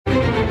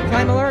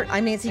Crime Alert,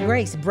 I'm Nancy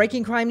Grace.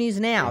 Breaking crime news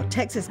now.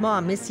 Texas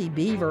mom Missy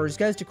Beavers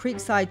goes to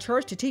Creekside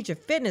Church to teach a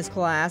fitness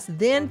class,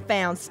 then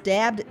found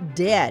stabbed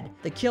dead.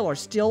 The killer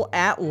still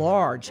at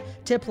large.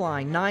 Tip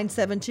line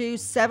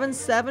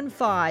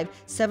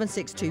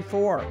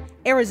 972-775-7624.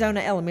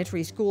 Arizona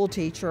elementary school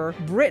teacher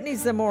Brittany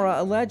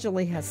Zamora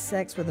allegedly has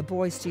sex with a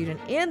boy student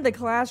in the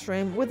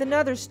classroom with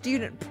another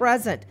student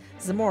present.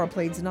 Zamora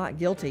pleads not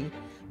guilty.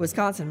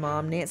 Wisconsin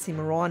mom Nancy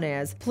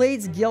Moronez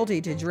pleads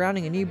guilty to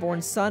drowning a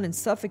newborn son and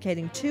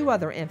suffocating two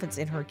other infants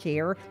in her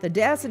care. The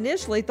deaths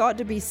initially thought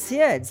to be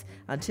SIDS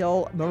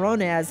until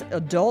Moronez's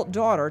adult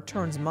daughter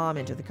turns mom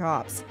into the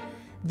cops.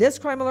 This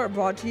crime alert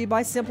brought to you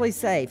by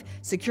SimpliSafe.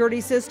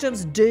 Security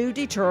systems do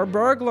deter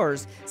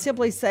burglars.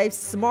 SimpliSafe's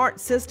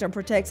smart system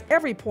protects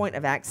every point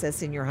of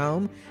access in your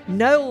home.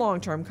 No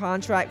long-term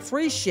contract,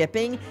 free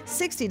shipping,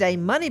 60-day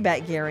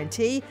money-back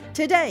guarantee.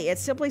 Today at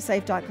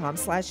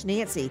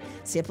simplisafe.com/Nancy.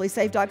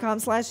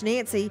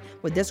 Simplisafe.com/Nancy.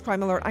 With this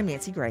crime alert, I'm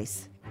Nancy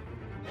Grace.